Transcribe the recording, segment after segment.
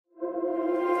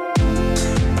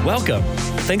Welcome.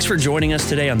 Thanks for joining us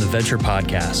today on the Venture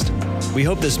Podcast. We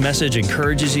hope this message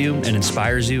encourages you and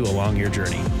inspires you along your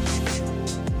journey.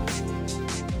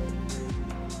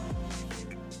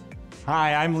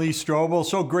 Hi, I'm Lee Strobel.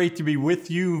 So great to be with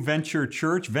you, Venture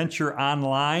Church, Venture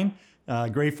Online.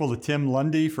 Grateful to Tim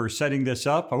Lundy for setting this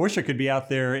up. I wish I could be out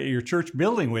there at your church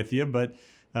building with you, but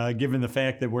given the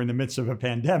fact that we're in the midst of a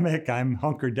pandemic, I'm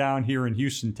hunkered down here in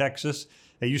Houston, Texas.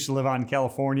 I used to live out in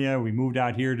California. We moved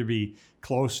out here to be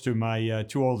close to my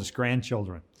two oldest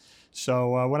grandchildren.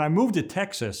 So when I moved to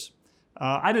Texas,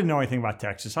 I didn't know anything about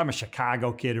Texas. I'm a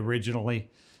Chicago kid originally.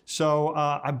 So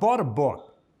I bought a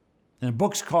book, and the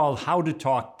book's called How to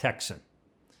Talk Texan,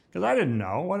 because I didn't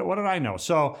know. What did I know?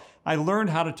 So I learned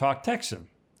how to talk Texan.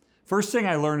 First thing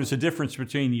I learned is the difference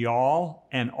between y'all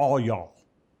and all y'all,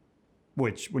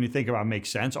 which when you think about it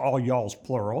makes sense. All y'all's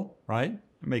plural, right?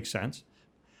 It makes sense.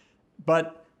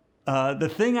 But the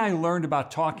thing I learned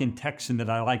about talking Texan that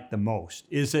I like the most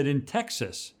is that in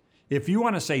Texas, if you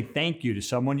want to say thank you to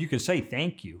someone, you can say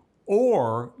thank you,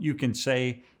 or you can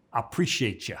say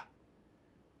appreciate you.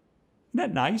 Isn't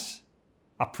that nice?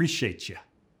 Appreciate you.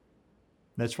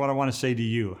 That's what I want to say to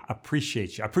you.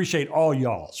 Appreciate you. Appreciate all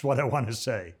y'all is what I want to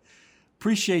say.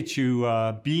 Appreciate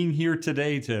you being here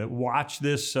today to watch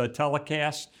this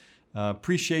telecast.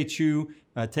 Appreciate you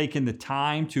taking the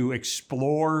time to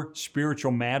explore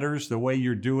spiritual matters the way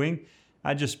you're doing.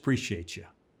 I just appreciate you.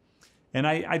 And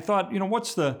I thought,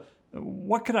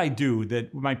 what could I do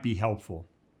that might be helpful?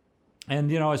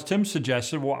 And, as Tim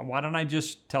suggested, why don't I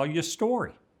just tell you a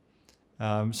story?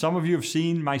 Some of you have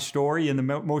seen my story in the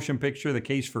motion picture, The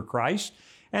Case for Christ,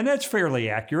 and that's fairly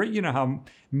accurate. You know how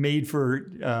made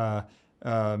for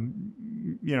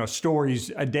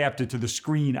stories adapted to the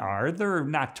screen are. They're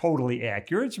not totally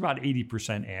accurate. It's about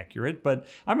 80% accurate, but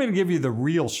I'm going to give you the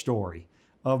real story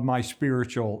of my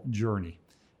spiritual journey.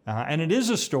 And it is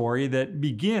a story that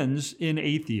begins in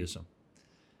atheism,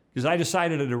 because I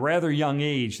decided at a rather young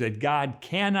age that God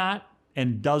cannot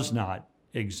and does not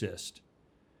exist.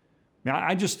 Now,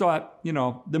 I just thought,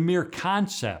 the mere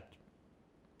concept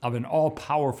of an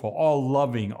all-powerful,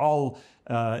 all-loving,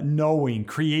 all-knowing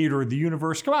creator of the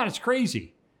universe, come on, it's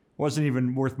crazy. Wasn't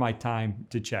even worth my time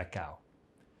to check out.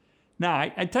 Now,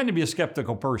 I tend to be a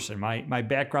skeptical person. My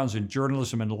background's in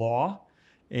journalism and law,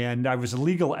 and I was a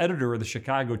legal editor of the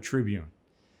Chicago Tribune.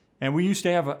 And we used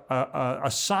to have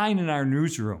a sign in our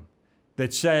newsroom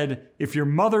that said, if your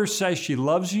mother says she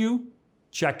loves you,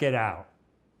 check it out.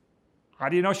 How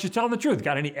do you know she's telling the truth?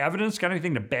 Got any evidence? Got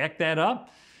anything to back that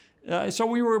up? So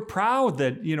we were proud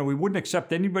that, we wouldn't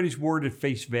accept anybody's word at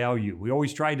face value. We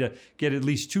always tried to get at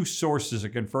least two sources to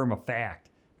confirm a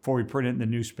fact before we print it in the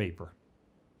newspaper.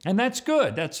 And that's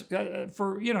good. That's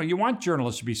you want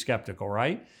journalists to be skeptical,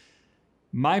 right?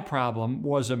 My problem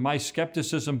was that my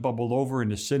skepticism bubbled over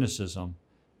into cynicism,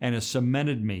 and it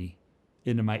cemented me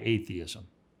into my atheism.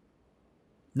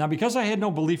 Now, because I had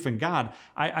no belief in God,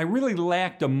 I really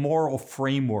lacked a moral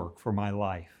framework for my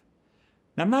life.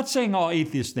 Now, I'm not saying all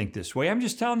atheists think this way. I'm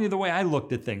just telling you the way I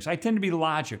looked at things. I tend to be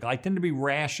logical. I tend to be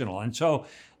rational. And so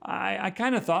I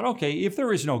kind of thought, okay, if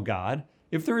there is no God,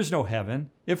 if there is no heaven,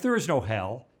 if there is no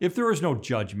hell, if there is no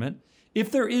judgment, if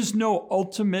there is no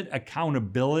ultimate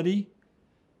accountability,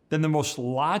 then the most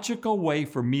logical way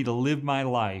for me to live my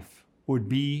life would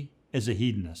be as a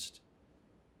hedonist.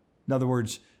 In other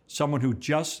words, someone who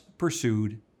just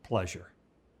pursued pleasure.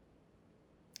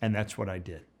 And that's what I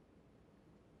did.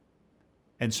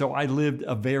 And so I lived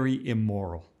a very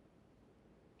immoral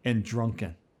and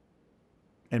drunken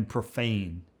and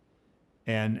profane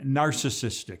and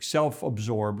narcissistic,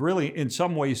 self-absorbed, really in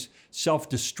some ways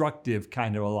self-destructive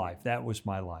kind of a life. That was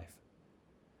my life.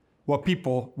 What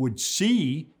people would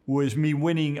see was me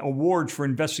winning awards for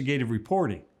investigative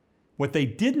reporting. What they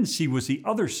didn't see was the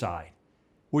other side,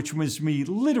 which was me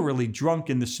literally drunk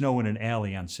in the snow in an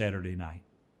alley on Saturday night.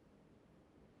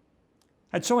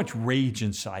 I had so much rage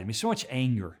inside me, so much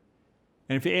anger.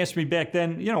 And if you asked me back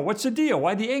then, what's the deal?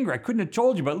 Why the anger? I couldn't have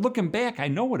told you, but looking back, I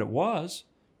know what it was.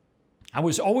 I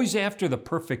was always after the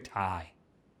perfect high.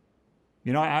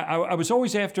 I was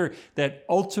always after that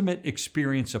ultimate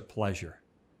experience of pleasure.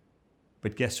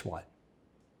 But guess what?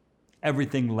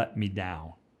 Everything let me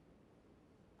down.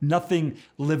 Nothing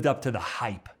lived up to the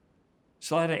hype. It's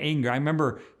a lot of anger. I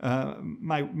remember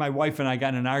my wife and I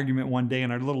got in an argument one day,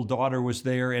 and our little daughter was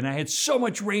there, and I had so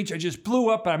much rage, I just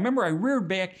blew up. And I remember I reared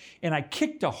back, and I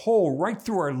kicked a hole right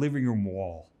through our living room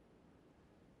wall.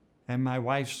 And my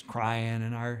wife's crying,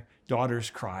 and our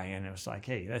daughter's crying. It was like,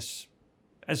 hey, that's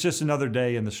just another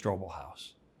day in the Strobel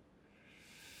house.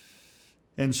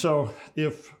 And so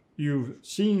if you've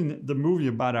seen the movie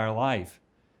about our life,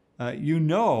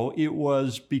 it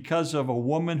was because of a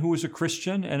woman who was a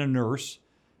Christian and a nurse,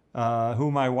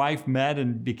 who my wife met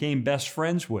and became best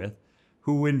friends with,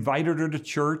 who invited her to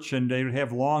church, and they would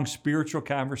have long spiritual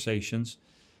conversations.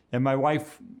 And my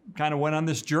wife kind of went on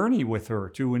this journey with her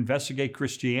to investigate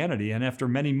Christianity. And after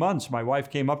many months, my wife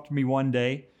came up to me one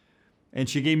day and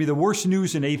she gave me the worst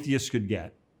news an atheist could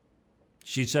get.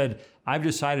 She said, "I've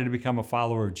decided to become a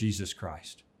follower of Jesus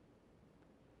Christ."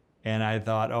 And I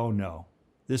thought, oh no,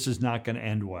 this is not going to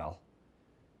end well.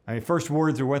 I mean, first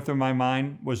words that went through my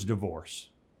mind was divorce.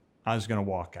 I was going to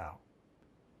walk out.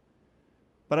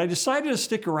 But I decided to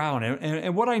stick around.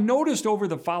 And what I noticed over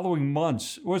the following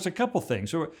months was a couple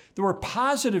things. There were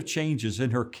positive changes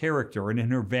in her character and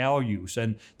in her values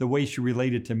and the way she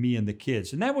related to me and the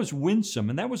kids. And that was winsome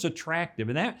and that was attractive.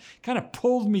 And that kind of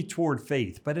pulled me toward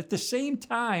faith. But at the same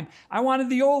time, I wanted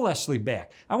the old Leslie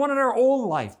back. I wanted our old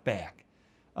life back.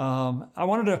 I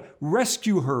wanted to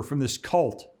rescue her from this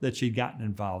cult that she'd gotten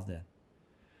involved in.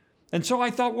 And so I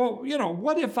thought, well,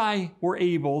 what if I were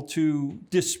able to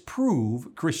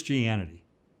disprove Christianity?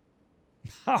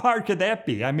 How hard could that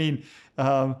be? I mean,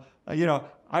 I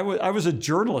was a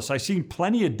journalist. I've seen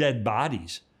plenty of dead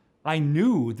bodies. I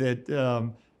knew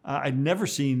that I'd never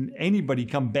seen anybody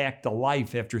come back to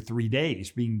life after 3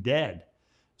 days being dead.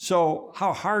 So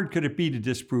how hard could it be to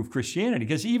disprove Christianity?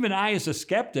 Because even I, as a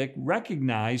skeptic,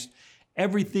 recognized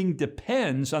everything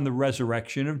depends on the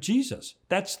resurrection of Jesus.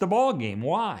 That's the ballgame.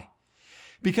 Why?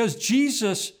 Because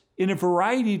Jesus, in a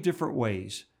variety of different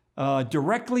ways,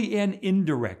 directly and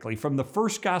indirectly, from the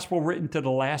first gospel written to the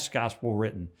last gospel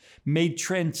written, made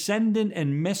transcendent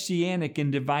and messianic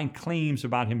and divine claims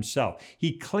about himself.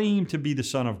 He claimed to be the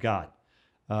Son of God.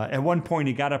 At one point,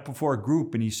 he got up before a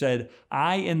group and he said,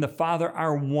 "I and the Father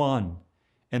are one."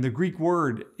 And the Greek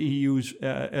word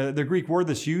the Greek word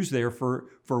that's used there for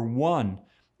one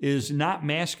is not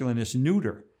masculine, it's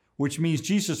neuter, which means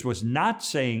Jesus was not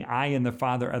saying I and the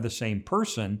Father are the same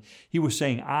person. He was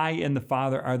saying I and the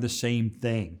Father are the same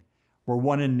thing. We're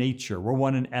one in nature. We're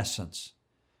one in essence.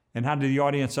 And how did the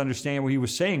audience understand what he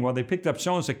was saying? Well, they picked up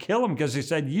stones to kill him because they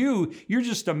said, you're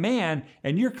just a man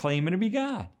and you're claiming to be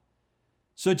God.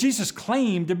 So Jesus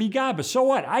claimed to be God, but so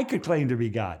what? I could claim to be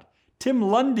God. Tim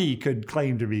Lundy could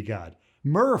claim to be God.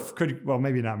 Murph could, well,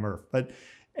 maybe not Murph, but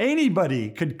anybody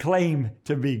could claim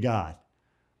to be God.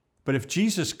 But if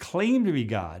Jesus claimed to be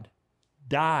God,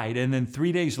 died, and then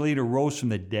 3 days later rose from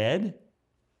the dead,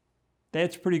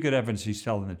 that's pretty good evidence he's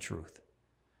telling the truth.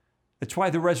 That's why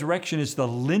the resurrection is the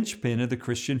linchpin of the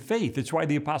Christian faith. It's why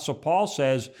the Apostle Paul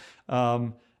says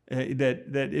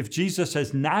that if Jesus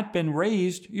has not been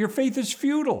raised, your faith is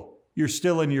futile. You're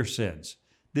still in your sins.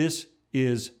 This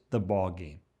is the ball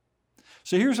game.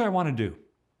 So here's what I want to do.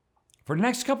 For the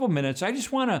next couple minutes, I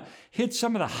just want to hit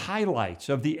some of the highlights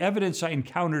of the evidence I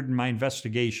encountered in my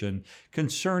investigation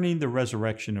concerning the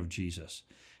resurrection of Jesus.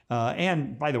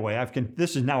 And by the way,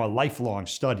 this is now a lifelong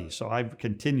study, so I've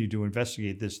continued to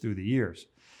investigate this through the years.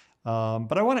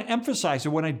 But I want to emphasize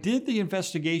that when I did the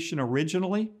investigation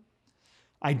originally,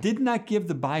 I did not give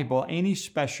the Bible any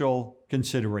special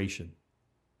consideration.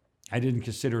 I didn't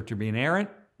consider it to be inerrant,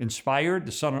 inspired,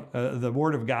 the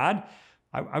Word of God.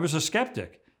 I was a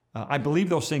skeptic. I believe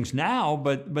those things now,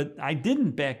 but I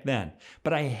didn't back then.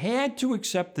 But I had to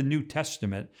accept the New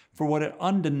Testament for what it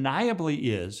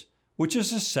undeniably is, which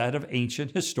is a set of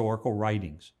ancient historical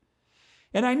writings.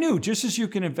 And I knew, just as you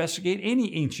can investigate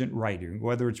any ancient writing,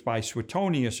 whether it's by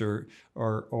Suetonius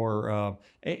or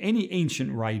any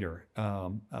ancient writer,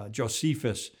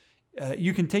 Josephus,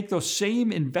 you can take those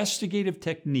same investigative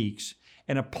techniques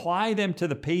and apply them to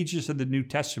the pages of the New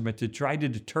Testament to try to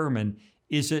determine,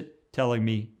 is it telling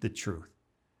me the truth?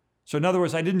 So in other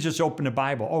words, I didn't just open the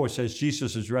Bible, it says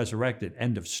Jesus is resurrected,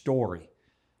 end of story.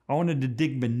 I wanted to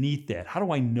dig beneath that. How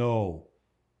do I know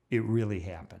it really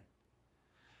happened?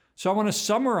 So I want to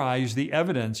summarize the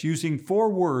evidence using 4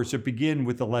 words that begin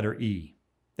with the letter E.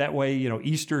 That way,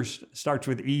 Easter starts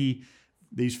with E.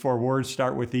 These 4 words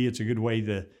start with E. It's a good way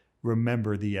to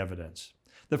remember the evidence.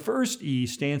 The first E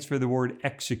stands for the word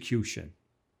execution.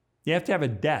 You have to have a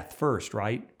death first,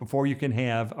 right? Before you can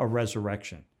have a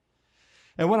resurrection.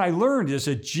 And what I learned is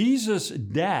that Jesus'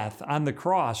 death on the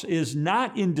cross is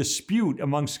not in dispute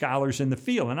among scholars in the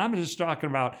field. And I'm not just talking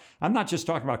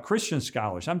about Christian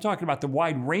scholars. I'm talking about the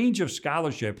wide range of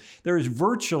scholarship. There is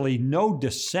virtually no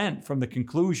dissent from the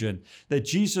conclusion that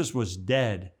Jesus was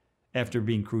dead after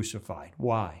being crucified.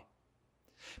 Why?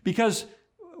 Because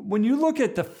when you look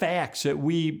at the facts that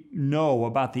we know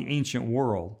about the ancient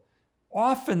world,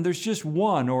 often there's just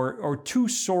one or 2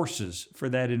 sources for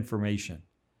that information.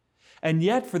 And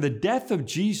yet, for the death of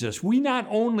Jesus, we not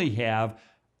only have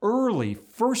early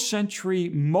first century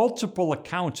multiple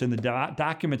accounts in the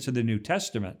documents of the New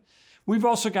Testament, we've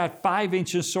also got 5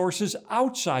 ancient sources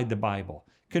outside the Bible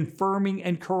confirming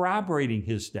and corroborating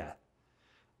his death.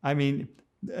 I mean,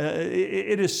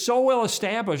 it is so well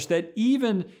established that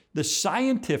even the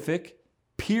scientific,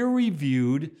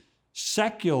 peer-reviewed,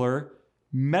 secular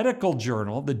medical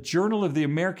journal, the Journal of the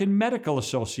American Medical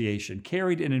Association,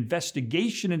 carried an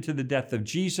investigation into the death of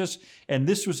Jesus, and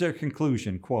this was their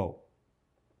conclusion, quote,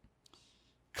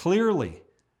 "Clearly,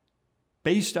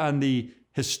 based on the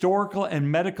historical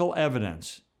and medical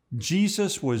evidence,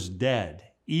 Jesus was dead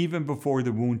even before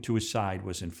the wound to his side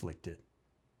was inflicted."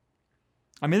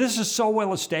 I mean, this is so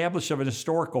well established of an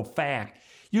historical fact.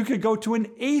 You could go to an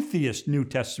atheist New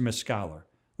Testament scholar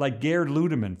like Gerd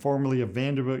Ludemann, formerly of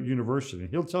Vanderbilt University.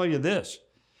 He'll tell you this: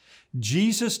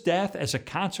 Jesus' death as a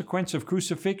consequence of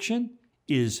crucifixion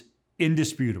is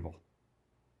indisputable.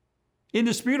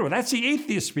 Indisputable. That's the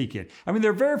atheist speaking. I mean,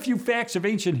 there are very few facts of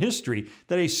ancient history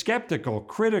that a skeptical,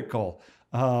 critical,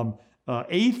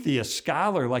 atheist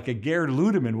scholar like a Gerd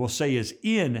Ludemann will say is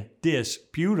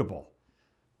indisputable.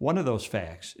 One of those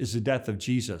facts is the death of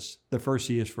Jesus, the first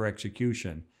he is for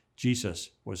execution.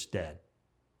 Jesus was dead.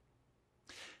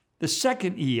 The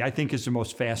second E, I think, is the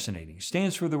most fascinating. It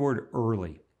stands for the word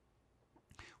early.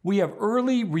 We have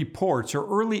early reports or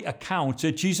early accounts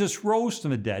that Jesus rose from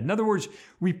the dead. In other words,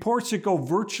 reports that go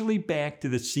virtually back to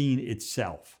the scene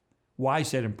itself. Why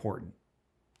is that important?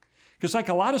 Because like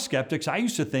a lot of skeptics, I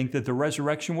used to think that the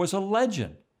resurrection was a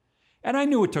legend. And I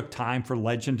knew it took time for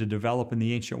legend to develop in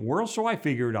the ancient world, so I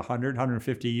figured 100,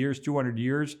 150 years, 200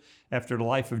 years after the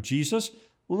life of Jesus,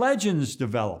 legends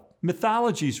developed,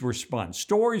 mythologies were spun,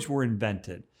 stories were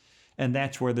invented, and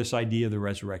that's where this idea of the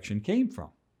resurrection came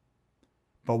from.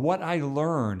 But what I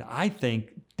learned, I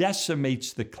think,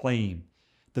 decimates the claim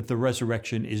that the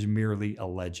resurrection is merely a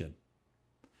legend.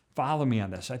 Follow me on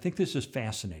this. I think this is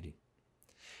fascinating.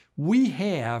 We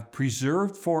have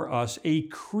preserved for us a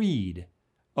creed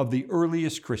of the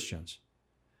earliest Christians.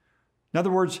 In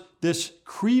other words, this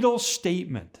creedal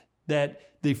statement that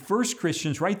the first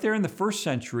Christians right there in the first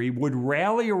century would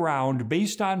rally around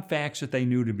based on facts that they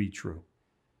knew to be true.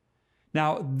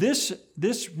 Now, this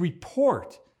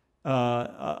report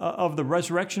of the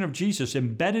resurrection of Jesus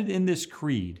embedded in this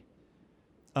creed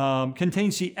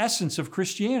contains the essence of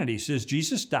Christianity. It says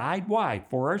Jesus died, why?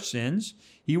 For our sins.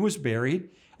 He was buried.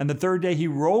 And the third day he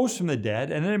rose from the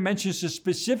dead. And then it mentions the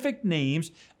specific names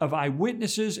of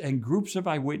eyewitnesses and groups of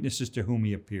eyewitnesses to whom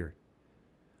he appeared.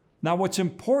 Now, what's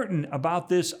important about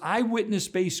this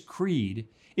eyewitness-based creed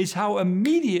is how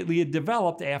immediately it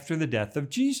developed after the death of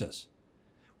Jesus.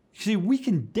 See, we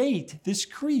can date this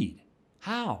creed.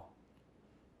 How?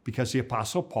 Because the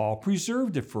Apostle Paul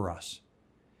preserved it for us.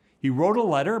 He wrote a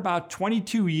letter about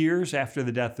 22 years after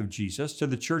the death of Jesus to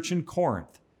the church in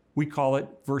Corinth. We call it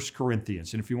 1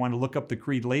 Corinthians. And if you want to look up the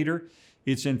creed later,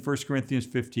 it's in 1 Corinthians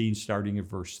 15, starting at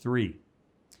verse 3.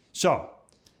 So,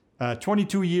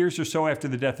 22 years or so after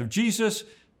the death of Jesus,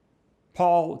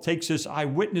 Paul takes this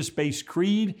eyewitness-based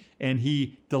creed and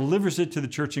he delivers it to the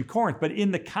church in Corinth. But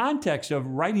in the context of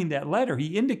writing that letter,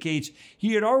 he indicates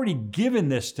he had already given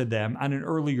this to them on an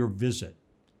earlier visit.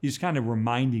 He's kind of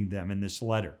reminding them in this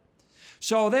letter.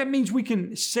 So that means we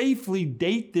can safely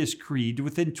date this creed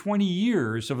within 20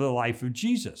 years of the life of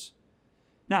Jesus.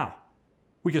 Now,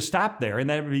 we could stop there, and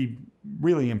that would be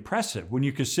really impressive when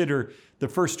you consider the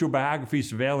first 2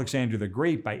 biographies of Alexander the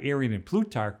Great by Arrian and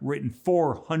Plutarch, written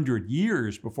 400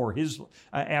 years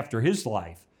after his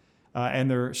life,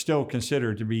 and they're still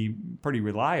considered to be pretty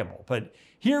reliable. But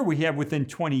here we have within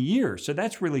 20 years, so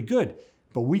that's really good.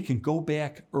 But we can go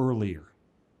back earlier.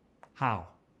 How?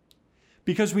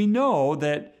 Because we know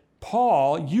that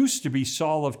Paul used to be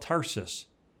Saul of Tarsus,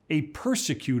 a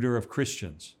persecutor of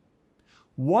Christians.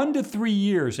 1 to 3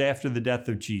 years after the death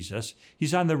of Jesus,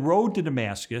 he's on the road to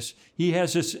Damascus. He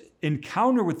has this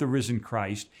encounter with the risen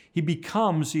Christ. He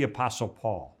becomes the Apostle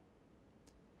Paul.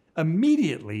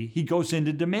 Immediately, he goes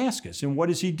into Damascus. And what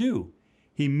does he do?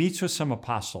 He meets with some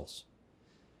apostles.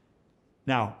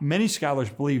 Now, many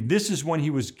scholars believe this is when he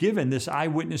was given this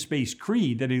eyewitness-based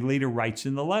creed that he later writes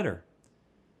in the letter.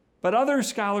 But other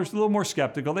scholars, a little more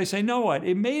skeptical, they say, no, what?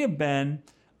 It may have been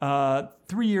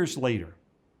 3 years later.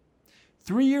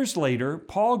 3 years later,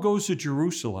 Paul goes to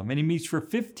Jerusalem and he meets for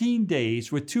 15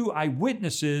 days with 2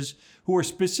 eyewitnesses who are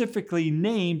specifically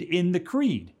named in the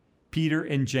creed, Peter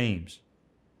and James.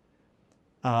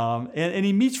 And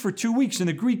he meets for 2 weeks. And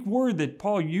the Greek word that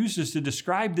Paul uses to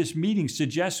describe this meeting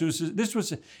suggests this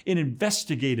was an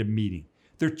investigative meeting.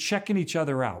 They're checking each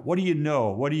other out. What do you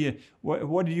know? What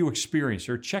did you experience?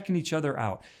 They're checking each other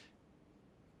out.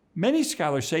 Many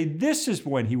scholars say this is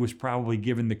when he was probably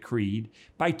given the creed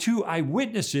by two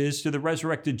eyewitnesses to the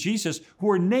resurrected Jesus who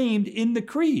are named in the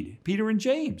creed, Peter and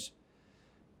James.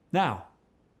 Now,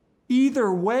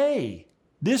 either way,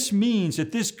 this means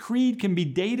that this creed can be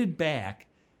dated back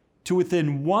to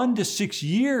within 1 to 6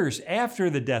 years after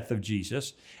the death of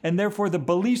Jesus, and therefore the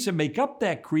beliefs that make up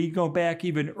that creed go back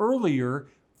even earlier,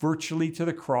 virtually to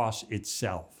the cross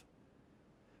itself.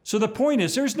 So the point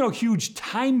is, there's no huge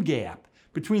time gap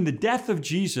between the death of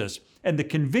Jesus and the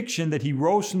conviction that he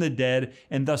rose from the dead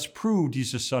and thus proved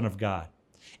he's the Son of God.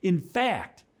 In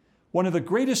fact, one of the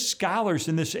greatest scholars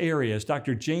in this area is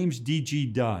Dr. James D.G.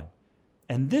 Dunn.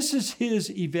 And this is his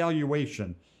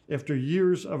evaluation after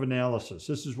years of analysis.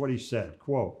 This is what he said,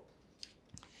 quote,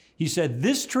 he said,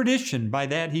 "This tradition," by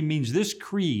that he means this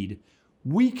creed,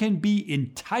 "we can be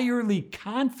entirely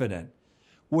confident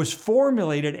was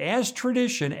formulated as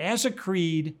tradition, as a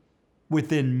creed,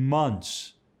 within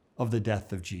months of the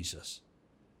death of Jesus."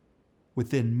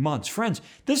 Within months. Friends,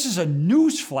 this is a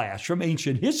newsflash from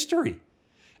ancient history,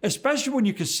 especially when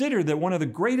you consider that one of the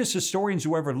greatest historians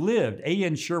who ever lived,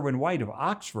 A.N. Sherwin White of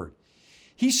Oxford,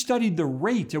 he studied the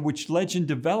rate at which legend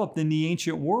developed in the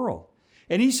ancient world.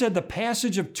 And he said the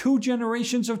passage of 2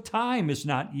 generations of time is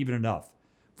not even enough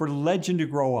for legend to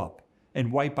grow up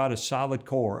and wipe out a solid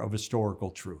core of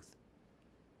historical truth.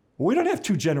 We don't have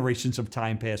 2 generations of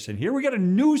time passing here. We got a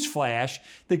news flash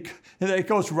that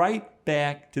goes right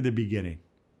back to the beginning.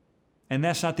 And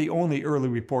that's not the only early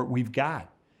report we've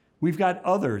got. We've got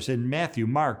others in Matthew,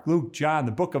 Mark, Luke, John,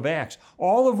 the book of Acts,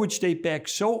 all of which date back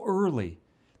so early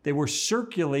they were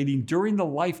circulating during the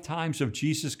lifetimes of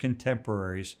Jesus'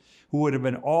 contemporaries who would have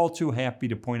been all too happy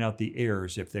to point out the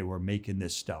errors if they were making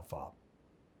this stuff up.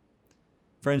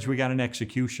 Friends, we got an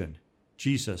execution.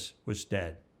 Jesus was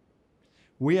dead.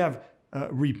 We have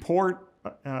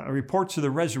reports of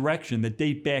the resurrection that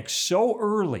date back so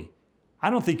early,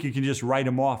 I don't think you can just write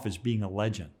them off as being a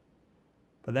legend.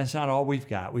 But that's not all we've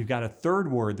got. We've got a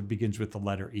third word that begins with the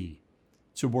letter E.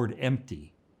 It's the word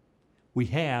empty. We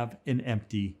have an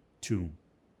empty tomb.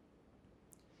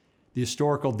 The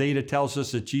historical data tells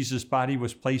us that Jesus' body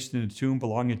was placed in a tomb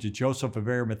belonging to Joseph of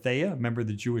Arimathea, a member of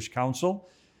the Jewish council.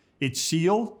 It's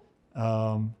sealed.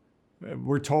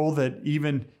 We're told that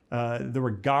even there were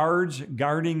guards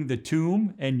guarding the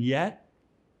tomb, and yet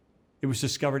it was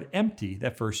discovered empty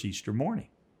that first Easter morning.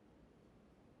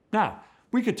 Now,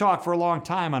 we could talk for a long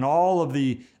time on all of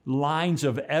the lines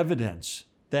of evidence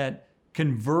that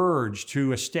converge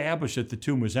to establish that the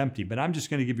tomb was empty, but I'm just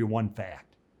going to give you one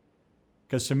fact,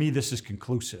 because to me this is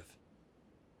conclusive,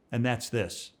 and that's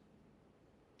this.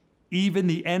 Even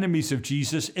the enemies of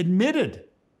Jesus admitted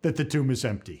that the tomb is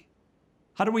empty.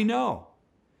 How do we know?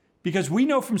 Because we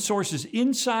know from sources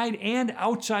inside and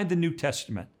outside the New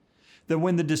Testament that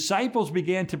when the disciples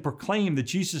began to proclaim that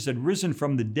Jesus had risen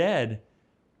from the dead,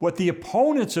 what the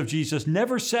opponents of Jesus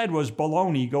never said was,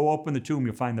 "Baloney, go open the tomb,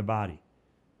 you'll find the body."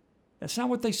 That's not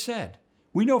what they said.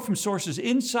 We know from sources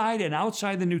inside and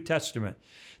outside the New Testament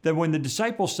that when the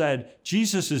disciples said,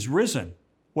 "Jesus is risen,"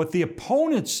 what the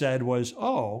opponents said was,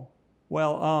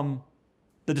 the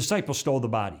disciples stole the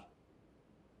body.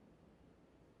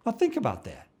 Now think about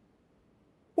that.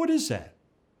 What is that?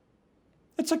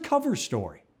 It's a cover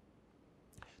story.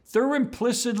 They're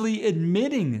implicitly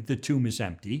admitting the tomb is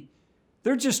empty.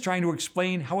 They're just trying to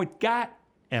explain how it got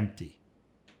empty.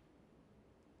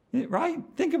 Right?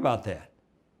 Think about that.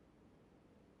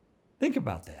 Think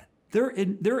about that.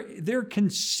 They're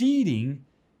conceding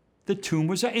the tomb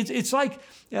was. It's like,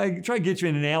 try to get you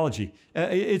an analogy.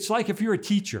 It's like if you're a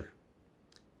teacher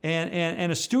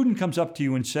and a student comes up to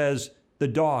you and says, "The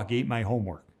dog ate my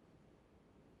homework."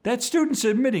 That student's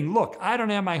admitting, "Look, I don't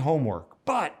have my homework,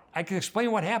 but I can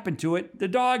explain what happened to it. The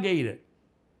dog ate it."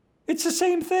 It's the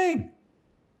same thing.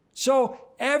 So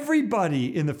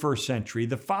everybody in the first century,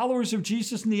 the followers of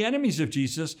Jesus and the enemies of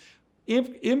Jesus,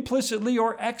 implicitly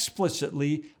or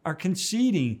explicitly are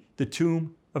conceding the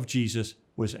tomb of Jesus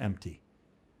was empty.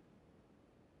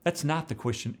 That's not the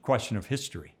question of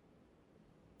history.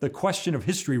 The question of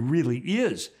history really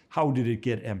is, how did it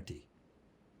get empty?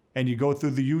 And you go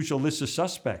through the usual list of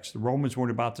suspects. The Romans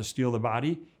weren't about to steal the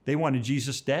body. They wanted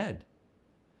Jesus dead.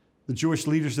 The Jewish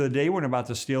leaders of the day weren't about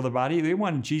to steal the body. They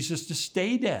wanted Jesus to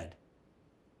stay dead.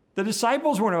 The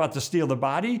disciples weren't about to steal the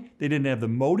body. They didn't have the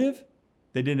motive,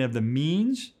 they didn't have the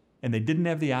means, and they didn't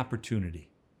have the opportunity.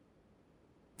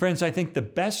 Friends, I think the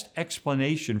best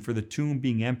explanation for the tomb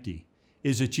being empty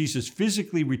is that Jesus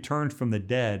physically returned from the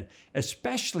dead,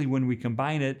 especially when we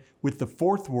combine it with the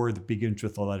fourth word that begins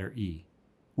with the letter E,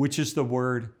 which is the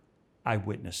word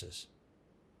eyewitnesses.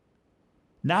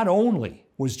 Not only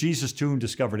was Jesus' tomb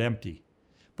discovered empty,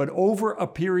 but over a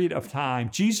period of time,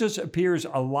 Jesus appears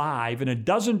alive in a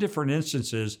dozen different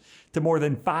instances to more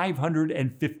than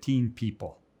 515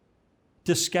 people,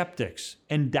 to skeptics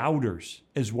and doubters,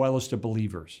 as well as to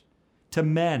believers, to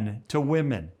men, to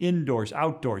women, indoors,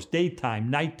 outdoors, daytime,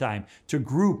 nighttime, to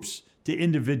groups, to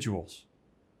individuals.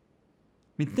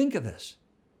 I mean, think of this.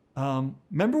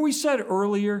 Remember we said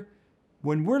earlier,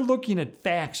 when we're looking at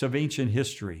facts of ancient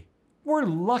history, we're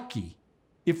lucky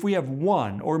if we have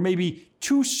one or maybe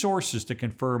two sources to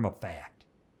confirm a fact.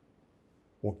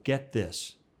 Well, get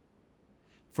this.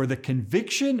 For the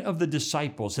conviction of the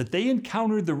disciples that they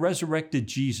encountered the resurrected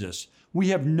Jesus, we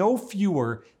have no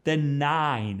fewer than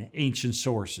 9 ancient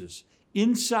sources,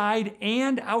 inside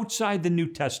and outside the New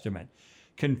Testament,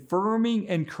 confirming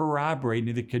and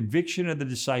corroborating the conviction of the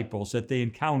disciples that they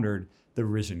encountered the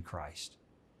risen Christ.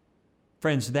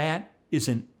 Friends, that is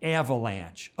an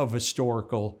avalanche of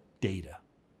historical data.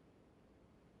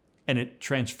 And it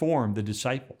transformed the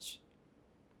disciples.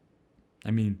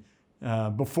 I mean,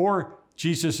 before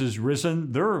Jesus is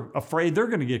risen, they're afraid they're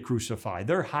going to get crucified.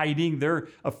 They're hiding. They're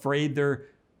afraid they're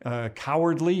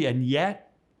cowardly. And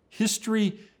yet,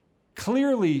 history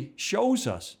clearly shows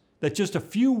us that just a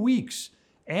few weeks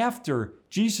after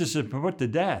Jesus had been put to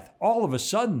death, all of a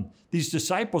sudden, these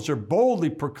disciples are boldly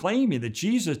proclaiming that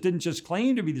Jesus didn't just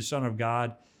claim to be the Son of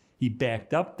God, he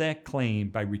backed up that claim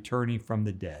by returning from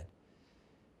the dead.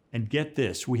 And get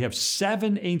this, we have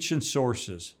 7 ancient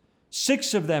sources,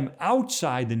 6 of them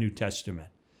outside the New Testament,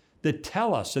 that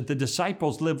tell us that the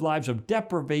disciples lived lives of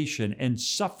deprivation and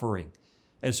suffering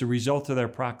as a result of their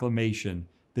proclamation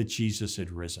that Jesus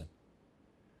had risen.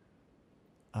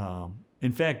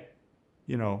 In fact,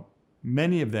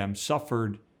 many of them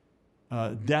suffered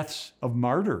deaths of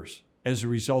martyrs as a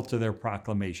result of their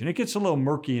proclamation. It gets a little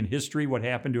murky in history what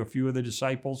happened to a few of the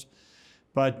disciples,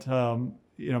 but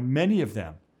many of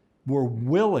them were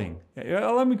willing.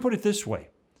 Let me put it this way.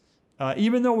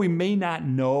 Even though we may not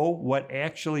know what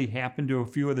actually happened to a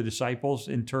few of the disciples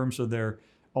in terms of their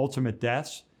ultimate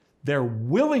deaths, their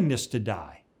willingness to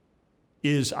die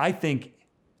is, I think,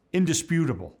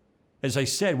 indisputable. As I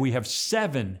said, we have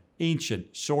 7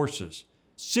 ancient sources,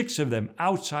 6 of them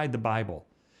outside the Bible,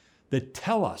 that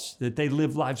tell us that they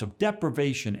lived lives of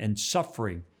deprivation and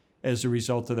suffering as a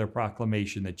result of their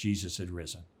proclamation that Jesus had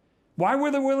risen. Why were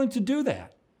they willing to do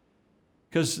that?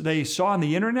 Because they saw on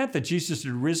the internet that Jesus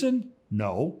had risen?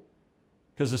 No.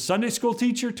 Because a Sunday school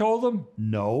teacher told them?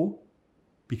 No.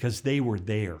 Because they were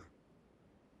there.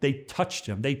 They touched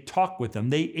him. They talked with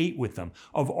him. They ate with him.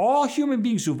 Of all human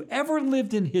beings who've ever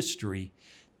lived in history,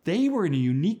 they were in a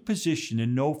unique position to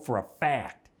know for a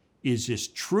fact, is this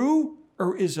true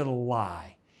or is it a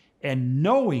lie? And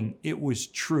knowing it was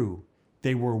true,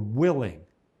 they were willing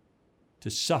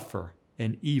to suffer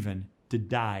and even to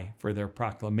die for their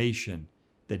proclamation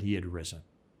that he had risen.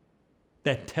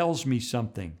 That tells me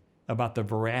something about the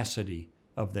veracity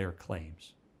of their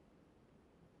claims.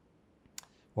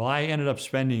 Well, I ended up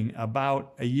spending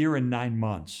about a year and 9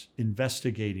 months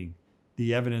investigating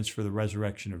the evidence for the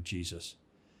resurrection of Jesus.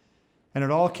 And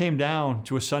it all came down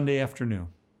to a Sunday afternoon.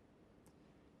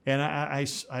 And I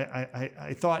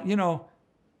thought,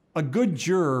 a good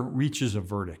juror reaches a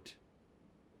verdict.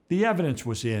 The evidence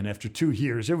was in after 2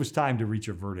 years. It was time to reach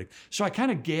a verdict. So I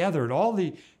kind of gathered all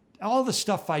the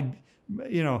stuff I'd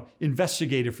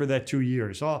investigated for that 2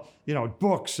 years, all,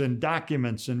 books and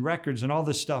documents and records and all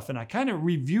this stuff. And I kind of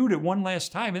reviewed it one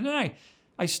last time. And then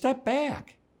I stepped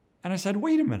back and I said,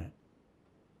 wait a minute.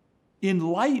 In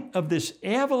light of this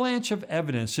avalanche of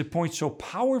evidence that points so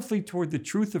powerfully toward the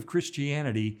truth of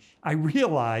Christianity, I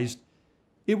realized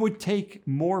it would take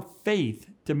more faith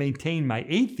to maintain my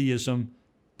atheism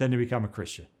than to become a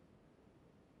Christian.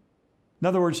 In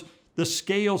other words, the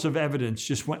scales of evidence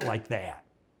just went like that.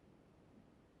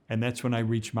 And that's when I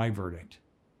reached my verdict.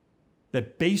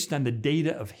 That based on the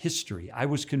data of history, I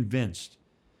was convinced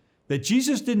that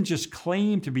Jesus didn't just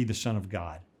claim to be the Son of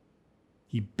God.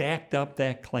 He backed up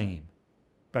that claim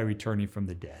by returning from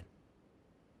the dead.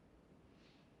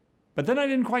 But then I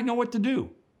didn't quite know what to do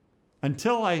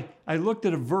until I looked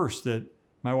at a verse that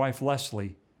my wife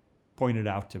Leslie pointed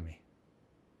out to me.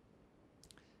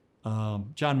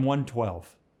 John 1:12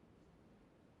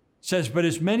 says, "But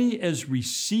as many as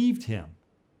received him,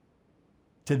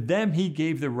 to them he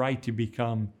gave the right to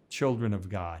become children of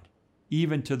God,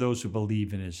 even to those who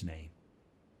believe in his name."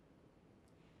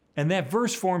 And that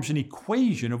verse forms an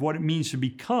equation of what it means to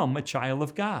become a child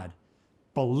of God.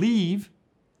 Believe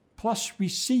plus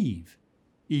receive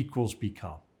equals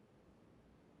become.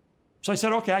 So I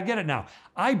said, okay, I get it now.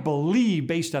 I believe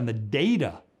based on the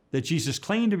data that Jesus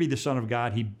claimed to be the Son of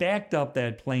God. He backed up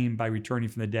that claim by returning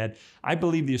from the dead. I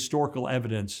believe the historical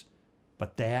evidence,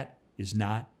 but that is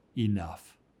not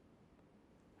enough.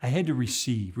 I had to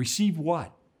receive. Receive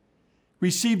what?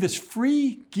 Receive this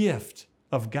free gift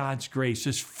of God's grace,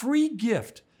 this free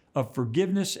gift of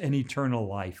forgiveness and eternal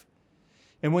life.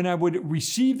 And when I would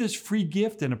receive this free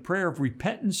gift in a prayer of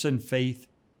repentance and faith,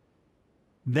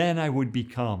 then I would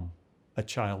become a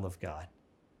child of God.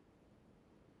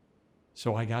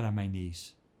 So I got on my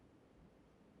knees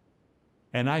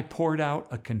and I poured out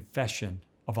a confession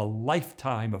of a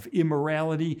lifetime of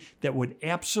immorality that would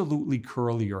absolutely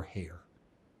curl your hair.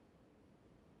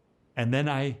 And then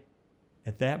I,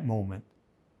 at that moment,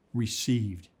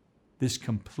 received this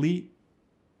complete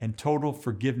and total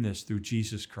forgiveness through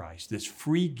Jesus Christ, this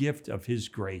free gift of His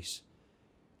grace,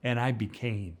 and I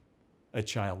became a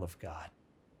child of God.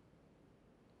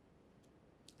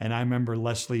 And I remember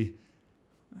Leslie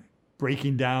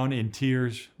breaking down in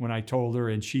tears when I told her,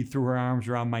 and she threw her arms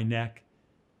around my neck,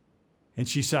 and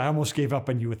she said, I almost gave up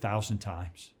on you 1,000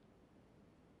 times.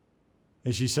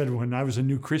 And she said, when I was a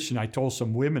new Christian, I told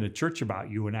some women at church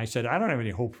about you, and I said, I don't have any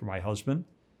hope for my husband.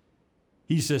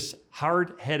 He's this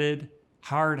hard-headed,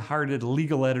 hard-hearted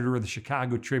legal editor of the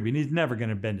Chicago Tribune. He's never going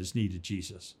to bend his knee to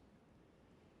Jesus.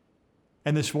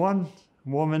 And this one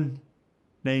woman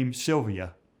named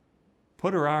Sylvia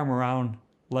put her arm around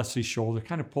Leslie's shoulder,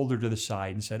 kind of pulled her to the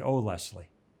side and said, oh, Leslie,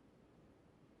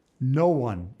 no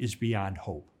one is beyond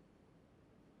hope.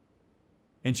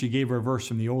 And she gave her a verse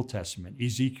from the Old Testament,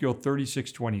 Ezekiel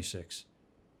 36:26.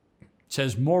 It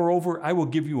says, moreover, I will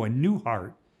give you a new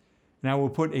heart, and I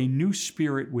will put a new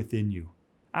spirit within you.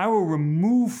 I will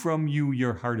remove from you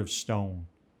your heart of stone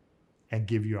and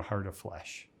give you a heart of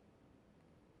flesh.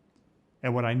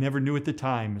 And what I never knew at the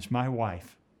time is my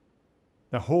wife,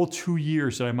 the whole 2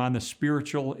 years that I'm on the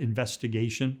spiritual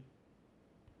investigation,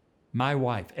 my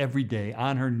wife, every day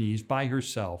on her knees by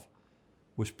herself,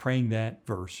 was praying that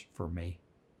verse for me.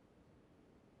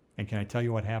 And can I tell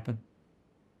you what happened?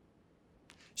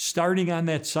 Starting on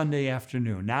that Sunday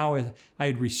afternoon, now I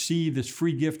had received this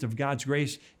free gift of God's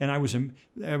grace, and I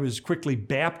was quickly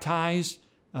baptized.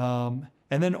 And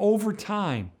then over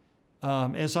time,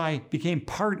 as I became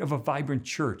part of a vibrant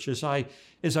church, as I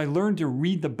learned to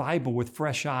read the Bible with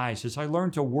fresh eyes, as I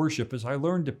learned to worship, as I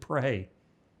learned to pray,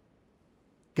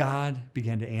 God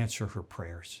began to answer her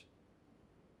prayers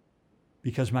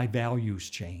because my values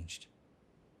changed,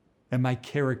 and my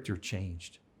character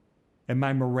changed, and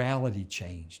my morality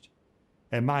changed,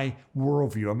 and my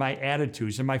worldview, and my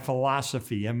attitudes, and my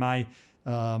philosophy, and my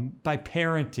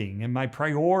parenting, and my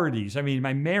priorities,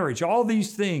 my marriage, all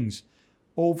these things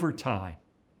over time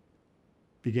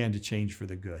began to change for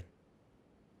the good.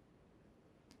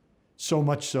 So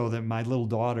much so that my little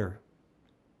daughter,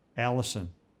 Allison,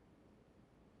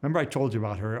 remember I told you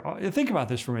about her? Think about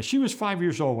this for a minute. She was 5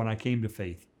 years old when I came to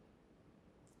faith.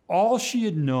 All she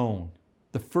had known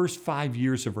the first 5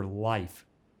 years of her life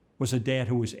was a dad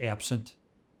who was absent,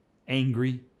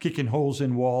 angry, kicking holes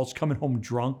in walls, coming home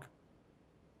drunk.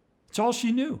 That's all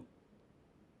she knew.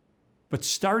 But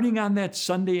starting on that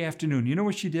Sunday afternoon, you know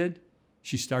what she did?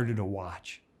 She started to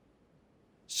watch.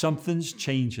 Something's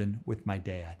changing with my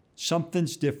dad.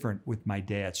 Something's different with my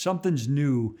dad. Something's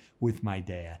new with my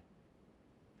dad.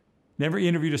 Never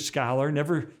interviewed a scholar,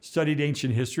 never studied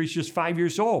ancient history. She's just 5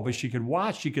 years old, but she could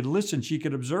watch, she could listen, she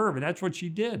could observe, and that's what she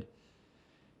did.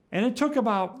 And it took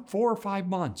about 4 or 5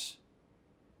 months.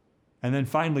 And then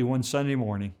finally, one Sunday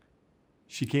morning,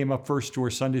 she came up first to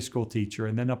her Sunday school teacher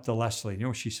and then up to Leslie. You know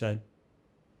what she said?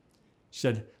 She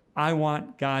said, I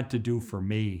want God to do for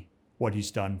me what He's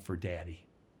done for Daddy.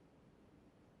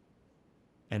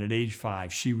 And at age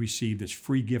 5, she received this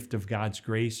free gift of God's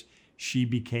grace. She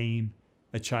became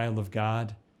a child of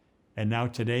God. And now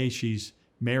today she's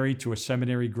married to a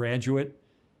seminary graduate.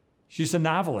 She's a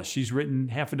novelist. She's written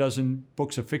half a dozen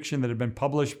books of fiction that have been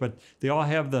published, but they all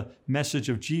have the message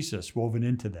of Jesus woven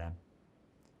into them.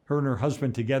 Her and her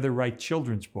husband together write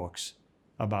children's books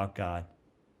about God.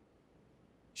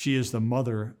 She is the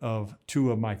mother of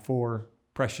 2 of my 4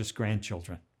 precious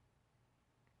grandchildren.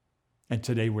 And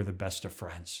today we're the best of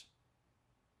friends.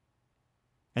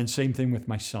 And same thing with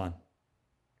my son.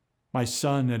 My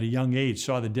son at a young age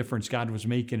saw the difference God was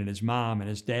making in his mom and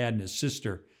his dad and his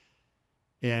sister.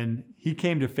 And he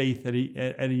came to faith at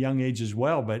a young age as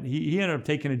well, but he ended up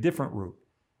taking a different route.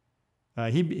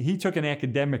 He took an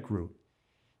academic route.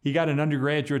 He got an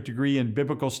undergraduate degree in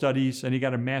biblical studies, and he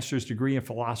got a master's degree in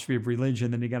philosophy of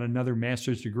religion, then he got another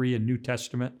master's degree in New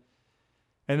Testament.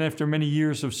 And after many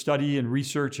years of study and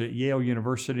research at Yale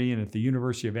University and at the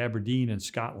University of Aberdeen in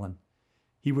Scotland,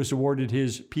 he was awarded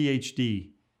his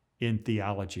PhD in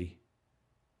theology.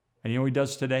 And you know what he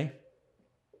does today?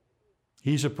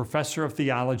 He's a professor of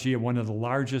theology at one of the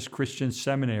largest Christian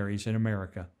seminaries in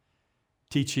America,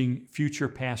 teaching future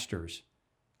pastors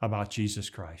about Jesus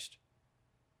Christ.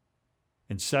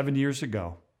 And 7 years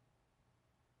ago,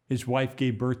 his wife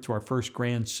gave birth to our first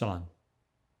grandson.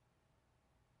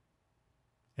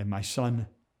 And my son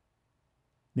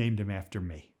named him after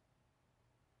me.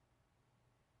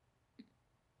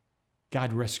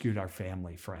 God rescued our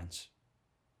family, friends.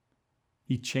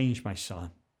 He changed my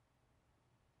son.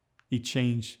 He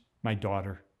changed my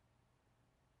daughter.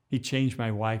 He changed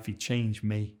my wife. He changed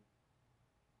me.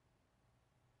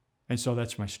 And so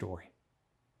that's my story.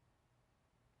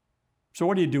 So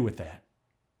what do you do with that?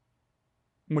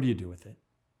 What do you do with it?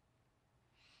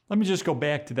 Let me just go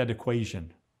back to that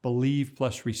equation. Believe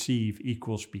plus receive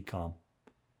equals become.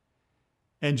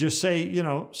 And just say, you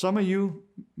know, some of you,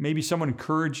 maybe someone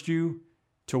encouraged you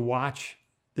to watch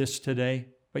this today,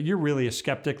 but you're really a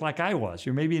skeptic like I was.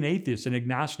 You're maybe an atheist, an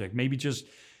agnostic, maybe just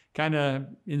kind of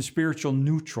in spiritual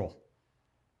neutral.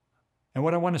 And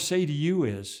what I want to say to you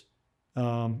is,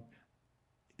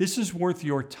 this is worth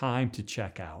your time to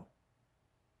check out.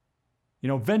 You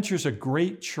know, Venture's a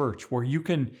great church where you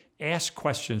can ask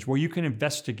questions, where you can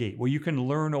investigate, where you can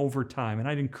learn over time. And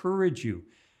I'd encourage you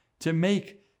to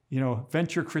make,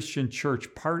 Venture Christian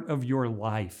Church part of your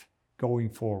life going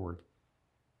forward.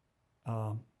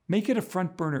 Make it a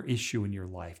front burner issue in your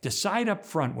life. Decide up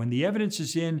front, when the evidence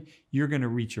is in, you're going to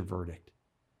reach a verdict.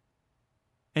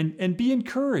 And be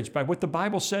encouraged by what the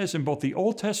Bible says in both the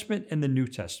Old Testament and the New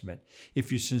Testament.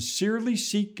 If you sincerely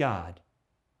seek God,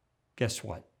 guess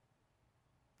what?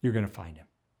 You're going to find him.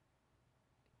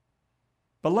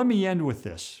 But let me end with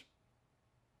this.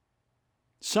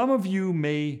 Some of you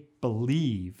may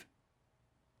believe,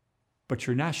 but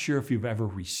you're not sure if you've ever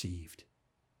received.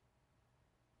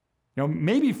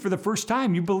 Maybe for the first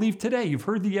time you believe today. You've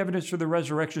heard the evidence for the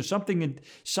resurrection. Something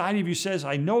inside of you says,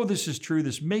 I know this is true.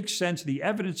 This makes sense. The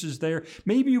evidence is there.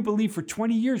 Maybe you believe for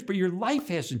 20 years, but your life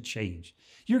hasn't changed.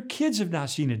 Your kids have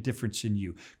not seen a difference in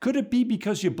you. Could it be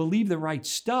because you believe the right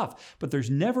stuff, but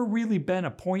there's never really been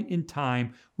a point in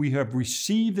time we have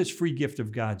received this free gift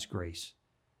of God's grace?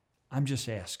 I'm just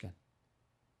asking.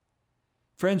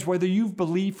 Friends, whether you've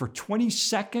believed for 20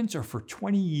 seconds or for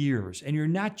 20 years and you're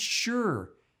not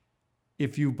sure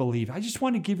if you believe, I just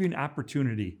want to give you an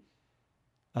opportunity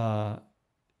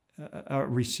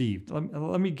received.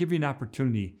 Let me give you an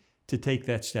opportunity to take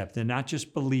that step, to not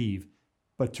just believe,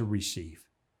 but to receive.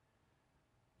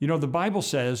 The Bible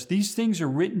says, these things are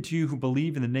written to you who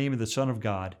believe in the name of the Son of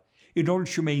God, in order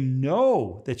that you may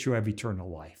know that you have eternal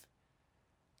life.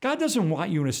 God doesn't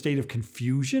want you in a state of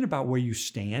confusion about where you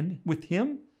stand with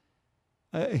him.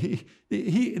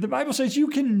 The Bible says you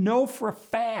can know for a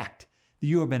fact that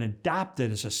you have been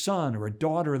adopted as a son or a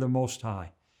daughter of the Most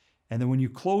High. And then when you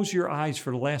close your eyes for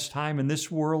the last time in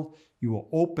this world, you will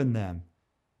open them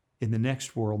in the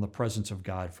next world in the presence of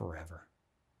God forever.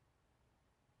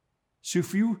 So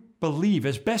if you believe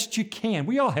as best you can,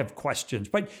 we all have questions,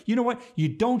 but you know what? You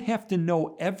don't have to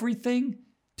know everything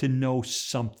to know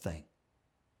something.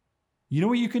 You know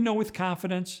what you can know with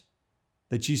confidence?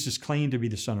 That Jesus claimed to be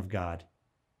the Son of God,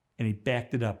 and he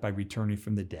backed it up by returning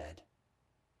from the dead.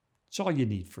 It's all you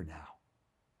need for now.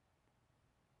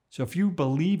 So if you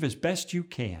believe as best you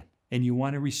can and you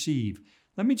want to receive,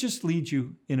 let me just lead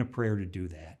you in a prayer to do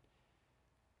that.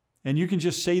 And you can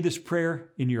just say this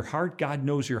prayer in your heart. God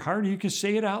knows your heart. You can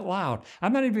say it out loud.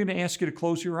 I'm not even going to ask you to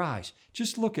close your eyes.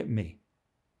 Just look at me.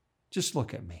 Just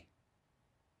look at me.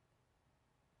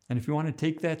 And if you want to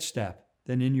take that step,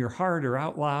 then in your heart or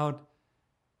out loud,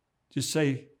 just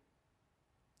say,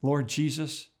 Lord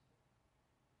Jesus,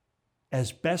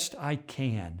 as best I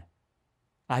can,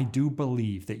 I do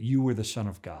believe that you are the Son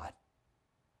of God.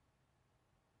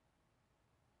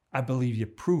 I believe you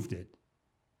proved it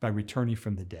by returning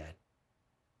from the dead.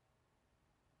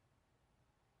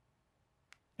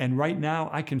 And right now,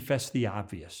 I confess the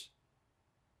obvious,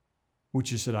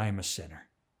 which is that I am a sinner.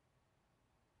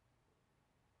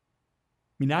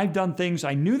 I've done things,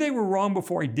 I knew they were wrong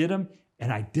before I did them,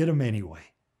 and I did them anyway.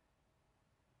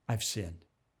 I've sinned.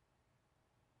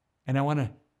 And I want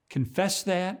to confess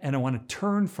that, and I want to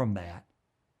turn from that.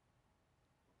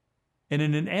 And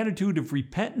in an attitude of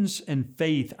repentance and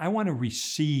faith, I want to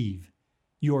receive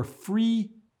your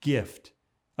free gift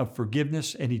of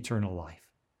forgiveness and eternal life.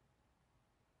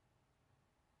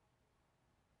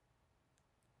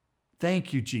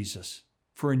 Thank you, Jesus,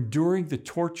 for enduring the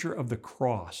torture of the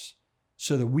cross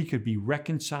so that we could be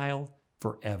reconciled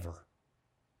forever.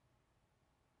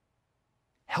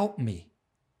 Help me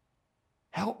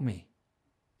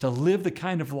to live the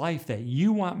kind of life that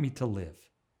you want me to live.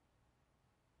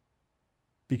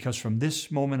 Because from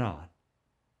this moment on,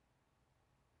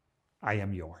 I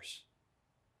am yours.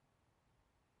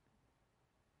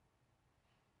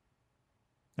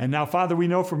 And now, Father, we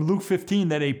know from Luke 15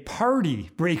 that a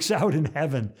party breaks out in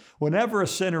heaven whenever a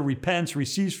sinner repents,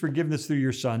 receives forgiveness through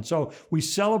your Son. So we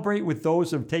celebrate with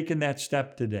those who have taken that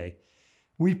step today.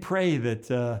 We pray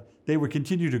that they would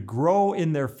continue to grow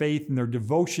in their faith and their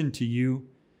devotion to you.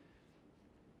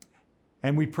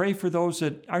 And we pray for those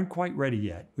that aren't quite ready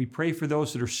yet. We pray for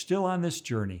those that are still on this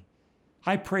journey.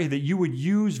 I pray that you would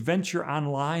use Venture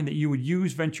Online, that you would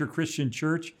use Venture Christian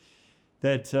Church,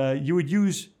 that you would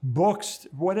use books,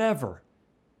 whatever,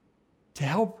 to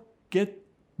help get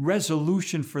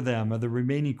resolution for them of the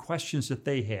remaining questions that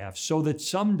they have, so that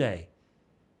someday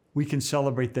we can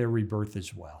celebrate their rebirth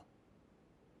as well.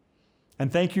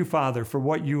 And thank you, Father, for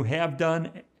what you have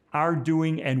done, are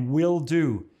doing, and will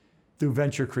do through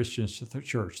Venture Christian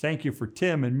Church. Thank you for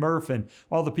Tim and Murph and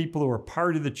all the people who are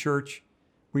part of the church.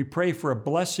 We pray for a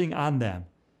blessing on them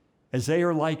as they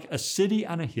are like a city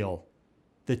on a hill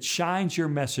that shines your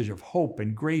message of hope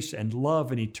and grace and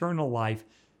love and eternal life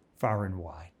far and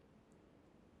wide.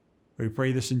 We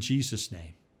pray this in Jesus'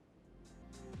 name.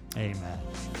 Amen.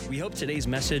 We hope today's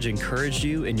message encouraged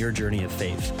you in your journey of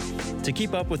faith. To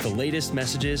keep up with the latest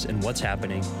messages and what's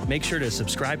happening, make sure to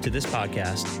subscribe to this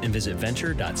podcast and visit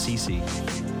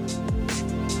venture.cc.